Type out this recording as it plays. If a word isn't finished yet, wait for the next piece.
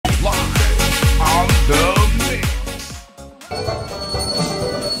on the mix.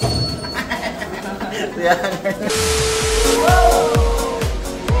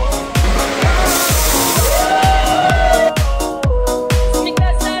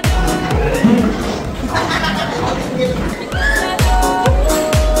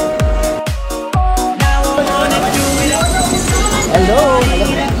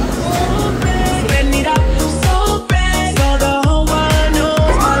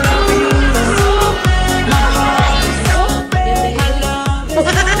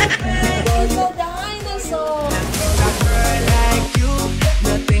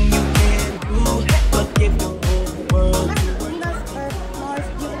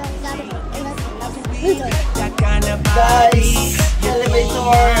 Guys,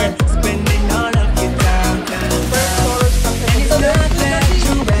 elevator. Spending all of your time. And it's not that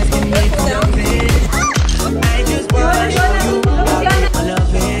you asking me for nothing. I just wanna show you all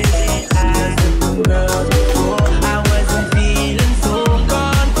of it. I girl before I wasn't feeling so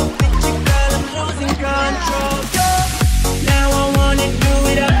gone. With you, girl, I'm losing control. Now I wanna do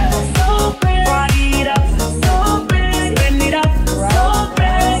it up, so bad. Party it up, so bad. Spend it up, so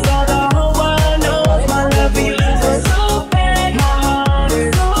bad. So the whole world knows my love for you.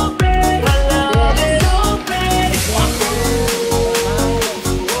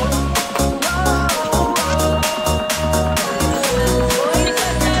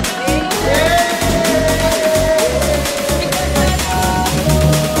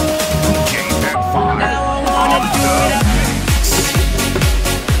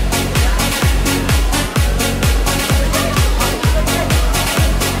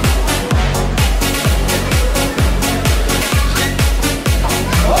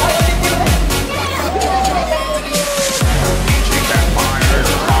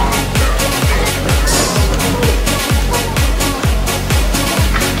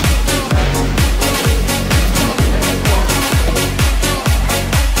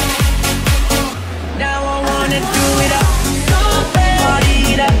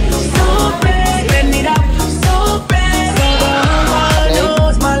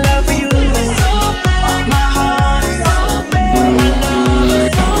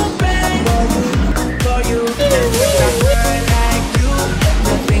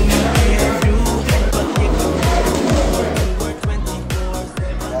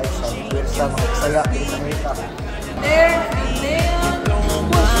 There, and then,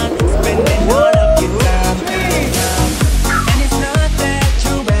 push.